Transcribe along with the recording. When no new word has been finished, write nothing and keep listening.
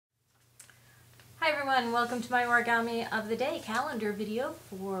Hi everyone, welcome to my Origami of the Day calendar video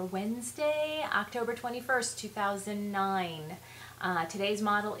for Wednesday, October 21st, 2009. Today's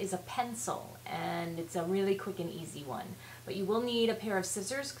model is a pencil and it's a really quick and easy one. But you will need a pair of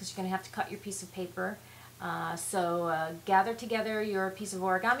scissors because you're going to have to cut your piece of paper. So gather together your piece of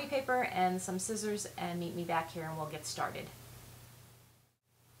origami paper and some scissors and meet me back here and we'll get started.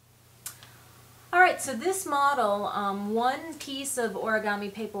 Alright, so this model, one piece of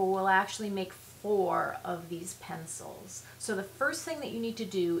origami paper will actually make 4 of these pencils. So the first thing that you need to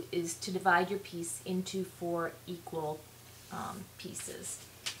do is to divide your piece into 4 equal pieces.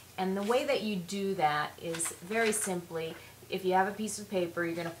 And the way that you do that is very simply, if you have a piece of paper,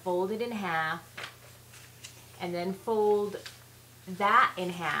 you're going to fold it in half and then fold that in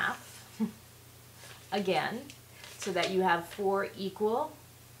half again so that you have 4 equal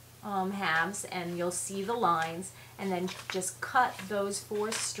halves, and you'll see the lines, and then just cut those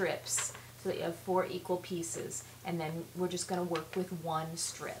 4 strips so that you have 4 equal pieces, and then we're just going to work with 1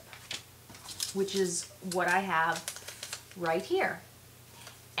 strip, which is what I have right here.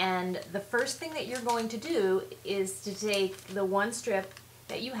 And the first thing that you're going to do is to take the 1 strip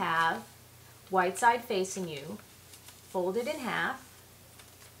that you have, white side facing you, fold it in half,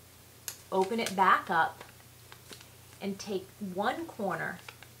 open it back up, and take 1 corner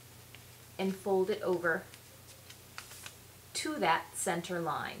and fold it over to that center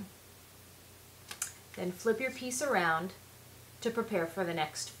line. Then flip your piece around to prepare for the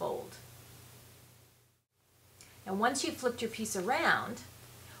next fold. And once you've flipped your piece around,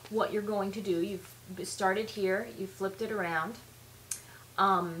 what you're going to do, you've started here, you flipped it around,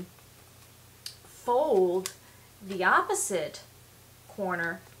 fold the opposite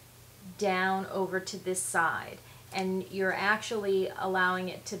corner down over to this side. And you're actually allowing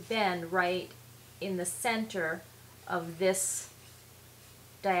it to bend right in the center of this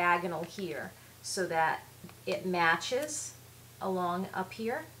diagonal here so that it matches along up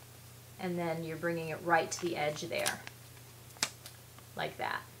here, and then you're bringing it right to the edge there, like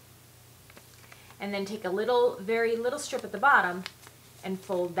that. And then take a very little strip at the bottom and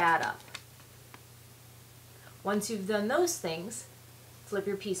fold that up. Once you've done those things, flip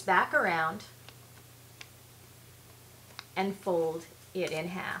your piece back around and fold it in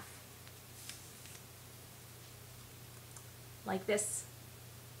half, like this.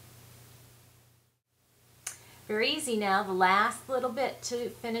 Very easy now. The last little bit to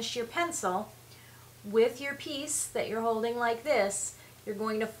finish your pencil, with your piece that you're holding like this, you're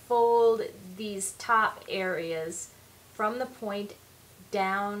going to fold these top areas from the point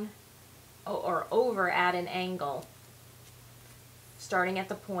down or over at an angle, starting at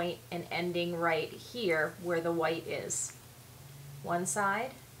the point and ending right here where the white is. One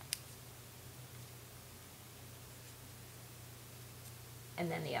side,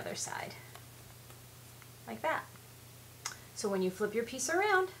 and then the other side, like that. So when you flip your piece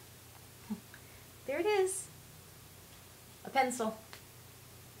around, there it is, a pencil.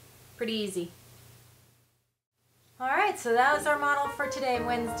 Pretty easy. Alright, so that was our model for today,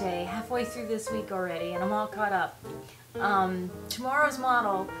 Wednesday, halfway through this week already, and I'm all caught up. Tomorrow's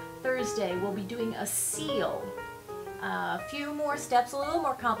model, Thursday, we'll be doing a seal. A few more steps, a little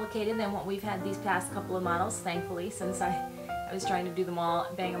more complicated than what we've had these past couple of models, thankfully, since I was trying to do them all,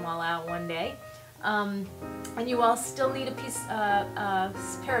 bang them all out one day. And you will still need a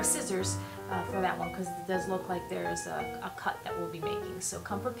pair of scissors for that one, because it does look like there's a cut that we'll be making. So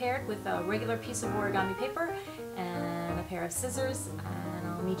come prepared with a regular piece of origami paper and a pair of scissors, and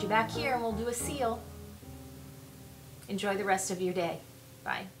I'll meet you back here and we'll do a seal. Enjoy the rest of your day.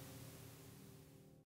 Bye.